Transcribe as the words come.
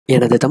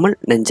எனது தமிழ்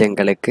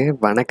நெஞ்சங்களுக்கு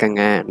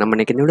வணக்கங்க. நம்ம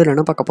இன்னைக்கு நியூடில்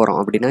என்ன பார்க்க போகிறோம்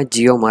அப்படின்னா,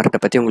 ஜியோ மார்ட்டை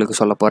பற்றி உங்களுக்கு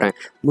சொல்ல போகிறேன்.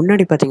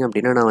 முன்னாடி பார்த்தீங்க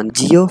அப்படின்னா, நான் வந்து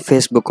ஜியோ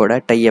ஃபேஸ்புக்கோட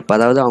டைப்,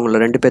 அதாவது அவங்கள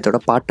 2 பேர்த்தோட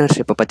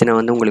பார்ட்னர்ஷிப்பை பற்றி நான்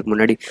வந்து உங்களுக்கு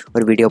முன்னாடி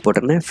ஒரு வீடியோ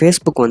போட்டிருந்தேன்.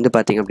 ஃபேஸ்புக் வந்து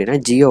பார்த்தீங்க அப்படின்னா,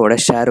 ஜியோவோட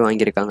ஷேர்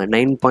வாங்கியிருக்காங்க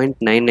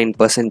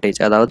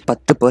 9.99%, அதாவது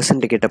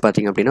 10% கிட்ட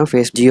பார்த்தீங்க அப்படின்னா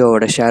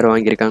ஜியோவோட ஷேர்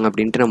வாங்கியிருக்காங்க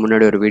அப்படின்ட்டு நான்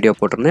முன்னாடி ஒரு வீடியோ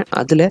போட்டிருந்தேன்.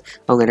 அதில்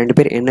அவங்க 2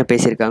 பேர் என்ன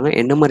பேசியிருக்காங்க,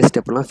 என்ன மாதிரி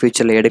ஸ்டெப்லாம்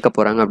ஃபியூச்சரில் எடுக்க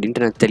போகிறாங்க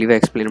அப்படின்ட்டு நான் தெளிவாக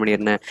எக்ஸ்பிளைன்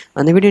பண்ணியிருந்தேன்.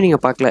 அந்த வீடியோ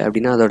நீங்கள் பார்க்கல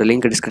அப்படின்னா அதோட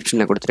லிங்க்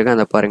டிஸ்கிரிப்ஷனில் கொடுத்துருக்கேன்,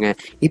 அதை பாருங்க.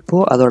 இப்போ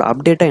அதோட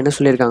அப்டேட்டா என்ன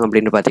சொல்லியிருக்காங்க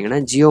அப்படின்னு பார்த்தீங்கன்னா,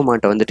 ஜியோ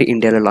மார்ட்டை வந்துட்டு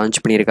இந்தியாவில் லான்ச்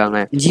பண்ணியிருக்காங்க.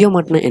 ஜியோ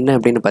மார்ட்னா என்ன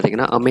அப்படின்னு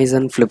பார்த்தீங்கன்னா,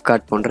 அமேசான்,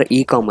 ஃப்ளிப்கார்ட் போன்ற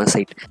e-commerce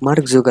side.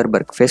 Mark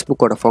Zuckerberg,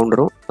 ஃபேஸ்புக்கோட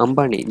ஃபவுண்டரும்,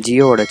 Ambani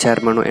ஜியோவோட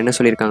சேர்மனும் என்ன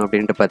சொல்லியிருக்காங்க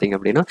அப்படின்ட்டு பார்த்தீங்க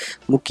அப்படின்னா,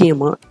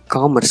 முக்கியமாக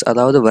காமர்ஸ்,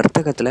 அதாவது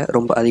வர்த்தகத்தில்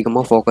ரொம்ப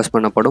அதிகமாக ஃபோக்கஸ்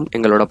பண்ணப்படும்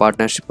எங்களோட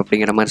பார்ட்னர்ஷிப்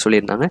அப்படிங்கிற மாதிரி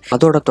சொல்லியிருந்தாங்க.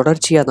 அதோட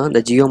தொடர்ச்சியாக தான்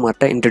இந்த ஜியோ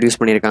மார்ட்டை இன்ட்ரடியூஸ்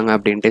பண்ணியிருக்காங்க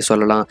அப்படின்ட்டு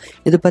சொல்லலாம்.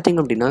 இது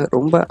பார்த்தீங்க அப்படின்னா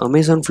ரொம்ப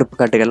அமேசான்,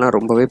 ஃப்ளிப்கார்ட்டுகள்லாம்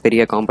ரொம்பவே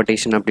பெரிய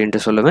காம்படிஷன்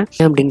அப்படின்ட்டு சொல்லுவேன்.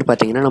 ஏன் அப்படின்னு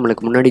பார்த்தீங்கன்னா,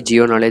 நம்மளுக்கு முன்னாடி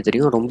ஜியோனாலே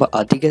தெரியும், ரொம்ப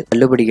அதிக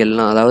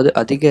தள்ளுபடிகள்லாம், அதாவது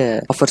அதிக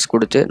ஆஃபர்ஸ்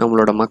கொடுத்து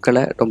நம்மளோட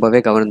மக்களை ரொம்பவே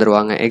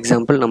கவர்ந்துருவாங்க.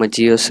 எக்ஸாம்பிள் நம்ம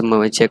ஜியோ சிம்மை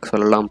வச்சே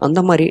சொல்லலாம். அந்த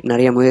மாதிரி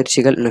நிறைய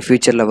முயற்சிகள் இன்னும்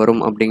ஃபியூச்சரில்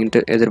வரும் அப்படின்ட்டு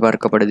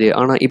எதிர்பார்க்கப்படுது.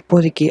 ஆனால்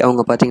இப்போதைக்கு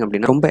அவங்க பார்த்தீங்க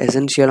அப்படின்னா ரொம்ப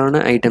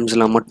எசென்ஷியலான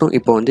ஐட்டம்ஸ்லாம் மட்டும்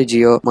இப்போ வந்து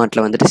ஜியோ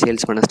மார்ட்டில் வந்துட்டு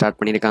சேல்ஸ் பண்ண ஸ்டார்ட்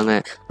பண்ணியிருக்காங்க.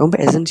 ரொம்ப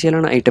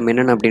எசென்ஷியலான ஐட்டம்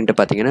என்னென்னு அப்படின்ட்டு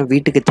பார்த்தீங்கன்னா,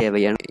 வீட்டுக்கு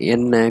தேவையான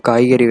எண்ணெய்,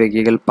 காய்கறி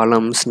வகைகள்,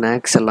 பழம்,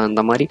 ஸ்நாக்ஸ் எல்லாம்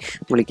இந்த மாதிரி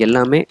உங்களுக்கு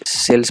எல்லாமே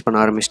சேல்ஸ் பண்ண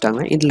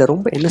ஆரம்பிச்சிட்டாங்க. இதில்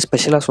ரொம்ப என்ன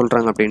ஸ்பெஷலாக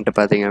சொல்கிறாங்க அப்படின்ட்டு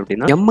பார்த்தீங்க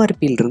அப்படின்னா,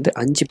 எம்ஆர்பியிலிருந்து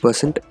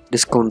 5%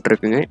 டிஸ்கவுண்ட்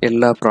இருக்குங்க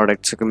எல்லா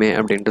ப்ராடக்ட்ஸுக்குமே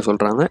அப்படின்ட்டு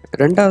சொல்கிறாங்க.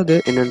 ரெண்டாவது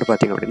என்னென்னு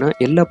பார்த்தீங்க அப்படின்னா,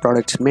 எல்லா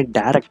ப்ராடக்ட்ஸுமே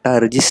டேரெக்டாக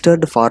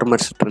ரிஜிஸ்டர்டு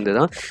ஃபார்மர்ஸ் இருந்து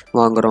தான்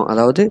வாங்குகிறோம்,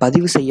 அதாவது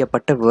பதிவு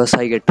செய்யப்பட்ட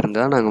விவசாயிகிட்ட இருந்து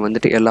தான் நாங்கள்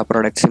வந்துட்டு எல்லா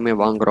ப்ராடக்ட்ஸுமே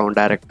வாங்குகிறோம்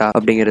டேரெக்டாக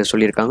அப்படிங்கிறத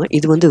சொல்லியிருக்காங்க.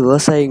 இது வந்து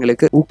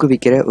விவசாயிகளுக்கு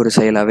ஊக்குவிக்கிற ஒரு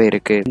செயலாகவே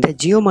இருக்குது. இந்த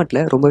ஜியோ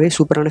மார்ட்டில் ரொம்பவே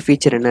சூப்பரான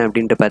ஃபீச்சர் என்ன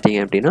அப்படின்ட்டு பார்த்தீங்க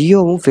அப்படின்னா,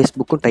 ஜியோவும்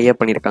ஃபேஸ்புக்கும் டைப்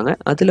பண்ணியிருக்காங்க.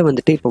 அதில்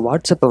வந்துட்டு இப்போ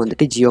வாட்ஸ்அப்பை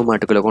வந்துட்டு ஜியோ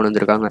மார்ட்டுக்குள்ளே கொண்டு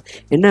வந்திருக்காங்க.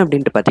 என்ன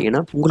அப்படின்ட்டு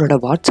பார்த்தீங்கன்னா, உங்களோட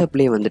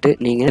வாட்ஸ்அப்லேயே வந்துட்டு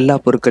நீங்கள் எல்லா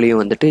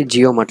பொருட்களையும் வந்துட்டு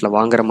ஜியோ மார்ட்டில்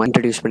வாங்குற மாதிரி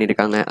இன்ட்ரடியூஸ்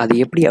பண்ணியிருக்காங்க. அது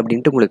எப்படி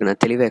அப்படின்ட்டு உங்களுக்கு நான்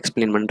தெளிவாக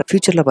எக்ஸ்பிளைன் பண்ணுறேன்.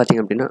 ஃபியூச்சரில்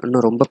பார்த்தீங்க அப்படின்னா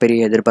இன்னும் ரொம்ப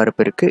பெரிய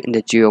எதிர்பார்ப்பு இருக்குது. இந்த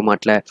ஜியோ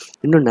மார்ட்டில்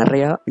இன்னும்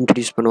நிறையா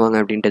இன்ட்ரடியூஸ் பண்ணுவாங்க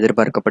அப்படின்ட்டு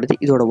எதிர்பார்க்கப்படுது.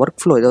 இதோட ஒர்க்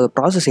ஃப்ளோ, இதோட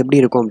ப்ராசஸ் எப்படி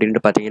இருக்கும்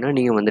அப்படின்ட்டு பார்த்தீங்கன்னா,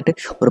 நீங்கள் வந்துட்டு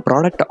ஒரு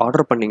ப்ராடக்ட்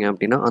ஆர்டர் பண்ணீங்க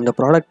அப்படின்னா அந்த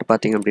ப்ராடக்ட்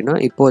பார்த்தீங்க அப்படின்னா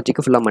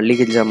இப்போதைக்கு ஃபுல்லாக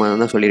மளிகை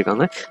ஜாமான் தான்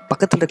சொல்லியிருக்காங்க.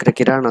 பக்கத்தில் இருக்கிற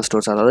கிரானா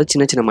ஸ்டோர்ஸ், அதாவது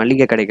சின்ன சின்ன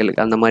மளிகை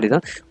கடைகளுக்கு அந்த மாதிரி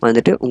தான்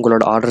வந்துட்டு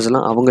உங்களோட ஆர்டர்ஸ்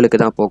எல்லாம் அவங்களுக்கு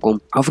தான் போகும்.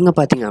 அவங்க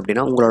பார்த்தீங்க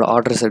அப்படின்னா உங்களோட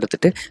ஆர்டர்ஸ்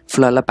எடுத்துட்டு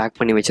ஃபுல்லாக பேக்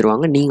பண்ணி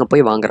வச்சிருவாங்க. நீங்கள்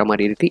போய் வாங்குற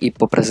மாதிரி இருக்குது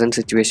இப்போ ப்ரெசென்ட்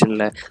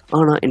சுச்சுவேஷனில்.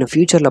 ஆனால் இன்னும்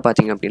ஃபியூச்சரில்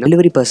பார்த்தீங்க அப்படின்னா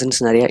டெலிவரி பர்சன்ஸ்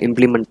நிறைய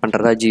இம்ப்ளிமெண்ட்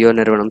பண்ணுறதா ஜியோ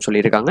நிறுவனம்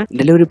சொல்லியிருக்காங்க.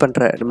 டெலிவரி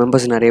பண்ணுற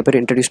மெம்பர்ஸ் நிறைய பேர்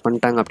இன்ட்ரடியூஸ்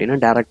பண்ணிட்டாங்க அப்படின்னா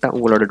டேரெக்டாக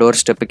உங்களோட டோர்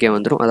ஸ்டெப்புக்கே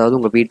வந்துடும், அதாவது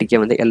உங்கள் வீட்டுக்கே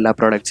வந்து எல்லா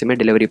ப்ராடக்ட்ஸுமே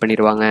டெலிவரி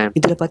பண்ணிடுவாங்க.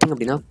 இதில் பார்த்தீங்க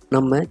அப்படின்னா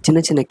நம்ம சின்ன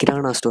சின்ன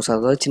கிரானா ஸ்டோர்ஸ்,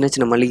 அதாவது சின்ன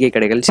சின்ன மளிகை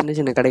கடைகள், சின்ன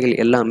சின்ன கடைகள்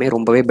எல்லாமே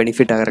ரொம்பவே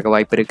பெனிஃபிட் ஆகிறதுக்கு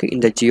வாய்ப்பு இருக்குது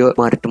இந்த ஜியோ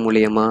மார்ட்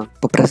மூலியமா.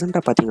 இப்போ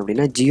ப்ரெசென்ட்டாக பார்த்தீங்க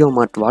அப்படின்னா ஜியோ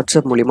மார்ட்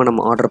வாட்ஸ்அப் மூலியமாக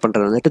நம்ம ஆர்டர்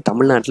பண்ணுறது வந்துட்டு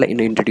தமிழ்நாட்டில்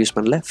இன்னும் இன்ட்ரடியூஸ்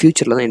பண்ணல,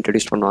 ஃபியூச்சரில் தான்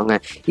இன்ட்ரடியூஸ் பண்ணுவாங்க.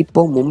 இப்போ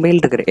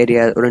மும்பையில் இருக்கிற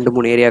ஏரியா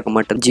 2-3 ஏரியாவுக்கு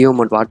மட்டும் ஜியோ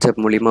மார்ட் வாட்ஸ்அப்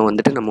மூலியமாக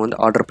வந்துட்டு நம்ம வந்து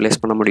ஆர்டர் பிளேஸ்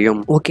பண்ண முடியும்.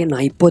 ஓகே,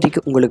 நான் இப்போதைக்கு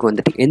உங்களுக்கு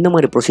வந்துட்டு எந்த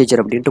மாதிரி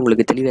ப்ரொசீஜர் அப்படின்ட்டு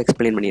உங்களுக்கு தெளிவாக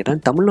எக்ஸ்பிளைன் பண்ணிடுறேன்.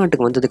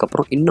 தமிழ்நாட்டுக்கு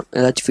வந்ததுக்கப்புறம் இன்னும்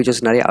ஏதாச்சும்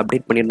ஃபீச்சர்ஸ் நிறைய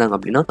அப்டேட் பண்ணியிருந்தாங்க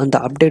அப்படின்னா அந்த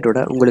அப்டேட்டோட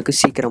உங்களுக்கு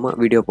சீக்கிரமாக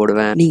வீடியோ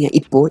போடுவேன். நீங்கள்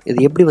இப்போ இது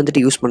எப்படி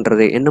வந்துட்டு யூஸ்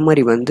பண்ணுறது, என்ன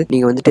மாதிரி வந்து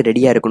நீங்கள் வந்துட்டு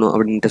ரெடியாக இருக்கணும்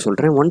அப்படின்ட்டு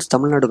சொல்கிறேன். ஒன்ஸ்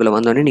தமிழ்நாட்டுக்குள்ள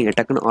வந்தோடனே நீங்கள்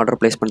டக்குன்னு ஆர்டர்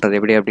பிளேஸ் பண்ணுறது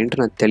எப்படி அப்படின்ட்டு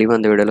நான் தெளிவாக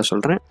அந்த வீடியோவில்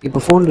சொல்கிறேன்.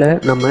 இப்போ ஃபோனில்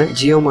நம்ம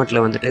ஜியோ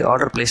மார்ட்டில் வந்துட்டு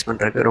ஆர்டர் பிளேஸ்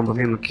பண்ணுறதுக்கு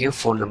ரொம்பவே முக்கியம்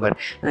ஃபோன் நம்பர்.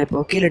 நான்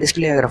இப்போ கீழே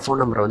டிஸ்பிளே ஆகிற ஃபோன்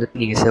நம்பரை வந்துட்டு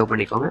நீங்கள் சேவ்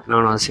பண்ணிக்கோங்க.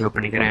 நானும் அதை சேவ்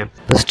பண்ணிக்கிறேன்.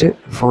 ஃபஸ்ட்டு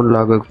ஃபோன்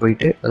லாகுக்கு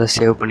போயிட்டு அதை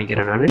சேவ்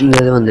பண்ணிக்கிறேன். நான் இந்த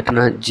வந்துட்டு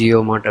நான் ஜியோ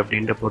மார்ட்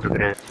அப்படின்ட்டு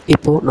போட்டுக்கிறேன்.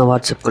 இப்போது நான்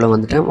வாட்ஸ்அப்புக்குள்ளே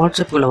வந்துட்டேன்.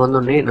 வாட்ஸ்அப்புக்குள்ளே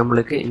வந்தோடனே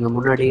நம்மளுக்கு இங்கே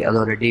முன்னாடி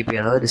அதோட டிபி,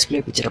 அதாவது டிஸ்பிளே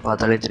பிக்சரை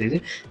பார்த்தாலே தெரியுது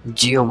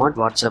ஜியோ மார்ட்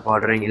வாட்ஸ்அப்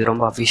ஆர்டரிங். இது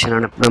ரொம்ப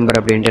அஃபிஷியலான நம்பர்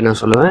அப்படின்ட்டு நான்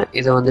சொல்லுவேன்.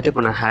 இதை வந்துட்டு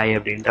இப்போ நான் ஹாய்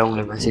அப்படின்ட்டு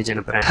உங்களுக்கு மெசேஜ்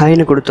அனுப்புகிறேன்.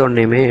 ஹாய்னு கொடுத்த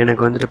உடனே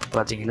எனக்கு வந்துட்டு இப்போ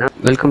பார்த்தீங்கன்னா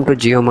welcome to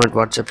Jio mart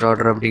WhatsApp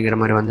order அப்படிங்கிற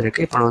மாதிரி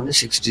வந்திருக்கு. இப்போ நான் வந்து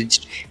 6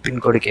 டிஜிட்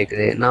பின்கோடு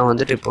கேட்குது. நான்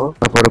வந்துட்டு இப்போ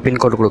ஒரு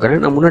பின்கோடு கொடுக்குறேன்.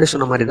 நான் முன்னாடி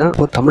சொன்ன மாதிரி தான்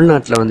இப்போ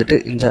தமிழ்நாட்டில் வந்துட்டு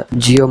இந்த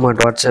ஜியோ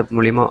மார்ட் வாட்ஸ்அப்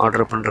மூலிமா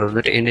ஆர்டர் பண்ணுறது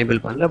வந்துட்டு எனேபிள்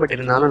பண்ணல. பட்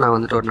இருந்தாலும் நான்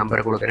வந்துட்டு ஒரு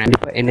நம்பரை கொடுக்குறேன்.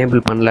 இப்போ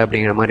எனேபிள் பண்ணல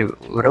அப்படிங்கிற மாதிரி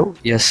வரும்.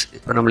 எஸ்,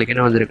 இப்போ நம்மளுக்கு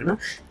என்ன வந்திருக்குன்னா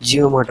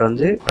ஜியோ மார்ட்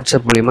வந்து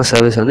வாட்ஸ்அப் மூலிமா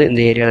சர்வீஸ் வந்து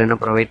இந்த ஏரியாவில் என்ன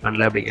ப்ரொவைட்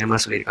பண்ணல அப்படிங்கிற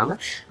மாதிரி சொல்லியிருக்காங்க.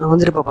 நான்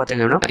வந்துட்டு இப்போ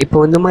பார்த்தீங்கன்னா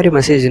இப்போ இந்த மாதிரி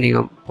மெசேஜ்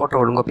நீங்கள் போட்ட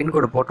உடனே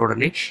பின்கோடு போட்ட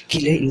உடனே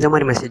கீழே இந்த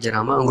மாதிரி மெசேஜ்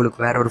வராமல் உங்களுக்கு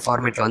வேற ஒரு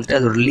ஃபார்மேட்டில் வந்துட்டு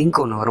அது ஒரு லிங்க்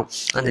ஒன்று வரும்.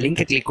 அந்த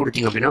லிங்கை கிளிக்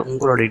கொடுத்தீங்க அப்படின்னா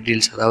உங்களோட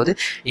டீட்டெயில்ஸ், அதாவது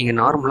நீங்கள்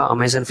நார்மலாக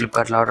அமேசான்,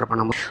 ஃப்ளிப்கார்ட்டில் ஆர்டர்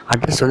பண்ணும்போது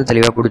அட்ரஸ் வந்து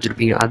தெளிவாக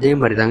கொடுத்துருப்பீங்க. அதே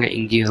மாதிரி தாங்க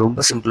இங்கேயும்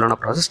ரொம்ப சிம்பிளான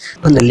ப்ராசஸ்.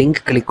 அந்த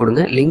லிங்க் கிளிக்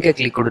கொடுங்க. லிங்கை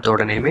கிளிக் கொடுத்த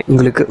உடனே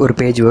உங்களுக்கு ஒரு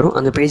பேஜ் வரும்.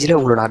 அந்த பேஜில்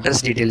உங்களோட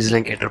அட்ரஸ்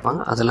டீட்டெயில்ஸ்லாம்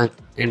கேட்டிருப்பாங்க. அதெல்லாம்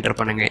என்டர்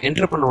பண்ணுங்கள்.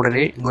 என்டர் பண்ண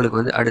உடனே உங்களுக்கு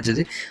வந்து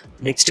அடுத்தது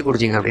நெக்ஸ்ட்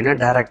கொடுத்தீங்க அப்படின்னா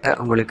டேரெக்டாக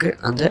உங்களுக்கு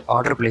அந்த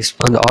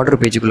ஆர்டர்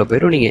பேஜுக்குள்ளே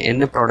போயிடும். நீங்கள்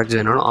என்ன ப்ராடக்ட்ஸ்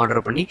வேணாலும்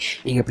ஆர்டர் பண்ணி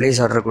நீங்கள் பிளேஸ்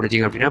ஆர்டர்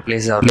கொடுத்தீங்க அப்படின்னா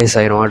பிளேஸ்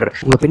ஆயிரும் ஆர்டர்.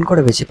 உங்கள்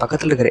பின்கோடை வச்சு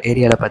பக்கத்தில் இருக்கிற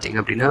ஏரியாவில் பார்த்தீங்க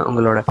அப்படின்னா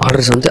உங்களோட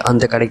ஆர்டர்ஸ் வந்து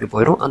அந்த கடைக்கு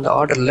போயிடும். அந்த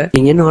ஆர்டரில்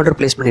நீங்கள் என்ன ஆர்டர்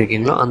பிளேஸ்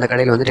பண்ணியிருக்கீங்களோ அந்த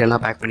கடையில் வந்துட்டு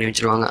எல்லாம் பேக் பண்ணி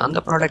வச்சிருவாங்க. அந்த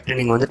ப்ராடக்ட்டை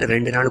நீங்கள் வந்துட்டு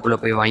 2 நாளுக்குள்ளே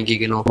போய்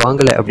வாங்கிக்கணும்.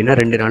 வாங்கலை அப்படின்னா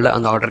 2 நாளில்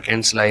அந்த ஆர்டர்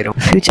கேன்சல் ஆயிரும்.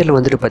 ஃபியூச்சரில்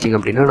வந்துட்டு பார்த்தீங்க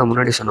அப்படின்னா நான்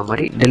முன்னாடி சொன்ன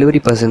மாதிரி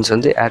டெலிவரி பர்சன்ஸ்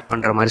வந்து ஆட்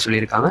பண்ணுற மாதிரி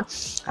சொல்லியிருக்காங்க.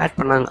 ஆட்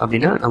பண்ணாங்க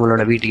அப்படின்னா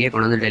நம்மளோட வீட்டுக்கே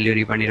கொண்டு வந்து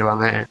டெலிவரி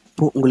பண்ணிடுவாங்க.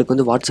 இப்போது உங்களுக்கு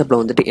வந்து வாட்ஸ்அப்பில்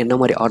வந்துட்டு என்ன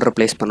மாதிரி ஆர்டர்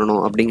ப்ளேஸ்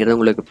பண்ணணும் அப்படிங்கிறது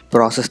உங்களுக்கு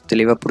ப்ராசஸ்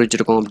தெளிவாக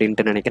புரிஞ்சிருக்கும்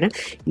அப்படின்ட்டு நினைக்கிறேன்.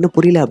 இன்னும்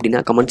புரியல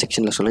அப்படின்னா கமெண்ட்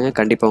செக்ஷனில் சொல்லுங்கள்,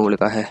 கண்டிப்பாக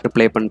உங்களுக்காக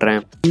ரிப்ளை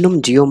பண்ணுறேன். இன்னும்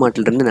ஜியோ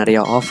மார்ட்லேருந்து நிறைய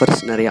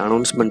ஆஃபர்ஸ், நிறைய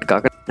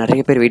அனௌன்ஸ்மெண்ட்டுக்காக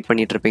நிறைய பேர் வெயிட்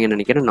பண்ணிட்டு இருப்பீங்கன்னு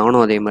நினைக்கிறேன்.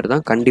 நானும் அதே மாதிரி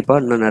தான்.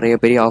 கண்டிப்பாக இன்னும் நிறைய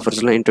பெரிய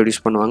ஆஃபர்ஸ்லாம்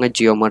இன்ட்ரடியூஸ் பண்ணுவாங்க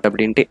ஜியோ மார்ட்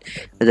அப்படின்ட்டு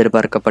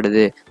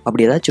எதிர்பார்க்கப்படுது.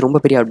 அப்படி ஏதாச்சும் ரொம்ப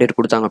பெரிய அப்டேட்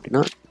கொடுத்தாங்க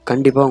அப்படின்னா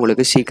கண்டிப்பாக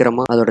உங்களுக்கு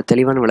சீக்கிரமாக அதோட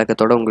தெளிவான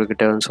விளக்கத்தோடு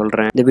உங்கள்கிட்ட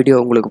சொல்கிறேன். இந்த வீடியோ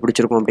உங்களுக்கு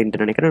பிடிச்சிருக்கும்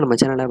அப்படின்ட்டு நினைக்கிறேன். நம்ம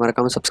சேனலை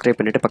மறக்காமல் சப்ஸ்கிரைப்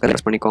பண்ணிவிட்டு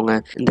பக்கத்தில் பண்ணிக்கோங்க.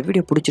 இந்த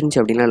வீடியோ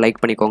பிடிச்சிருந்துச்சு அப்படின்னா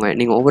லைக் பண்ணிக்கோங்க.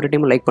 நீங்கள் ஒவ்வொரு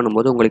டைமும் லைக்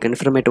பண்ணும்போது உங்களுக்கு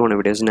இன்ஃபர்மேட்டிவான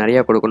வீடியோஸ்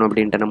நிறையா கொடுக்கணும்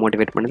அப்படின்ட்டு நான்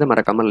மோட்டிவேட் பண்ணி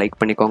மறக்காமல் லைக்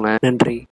பண்ணிக்கோங்க. நன்றி.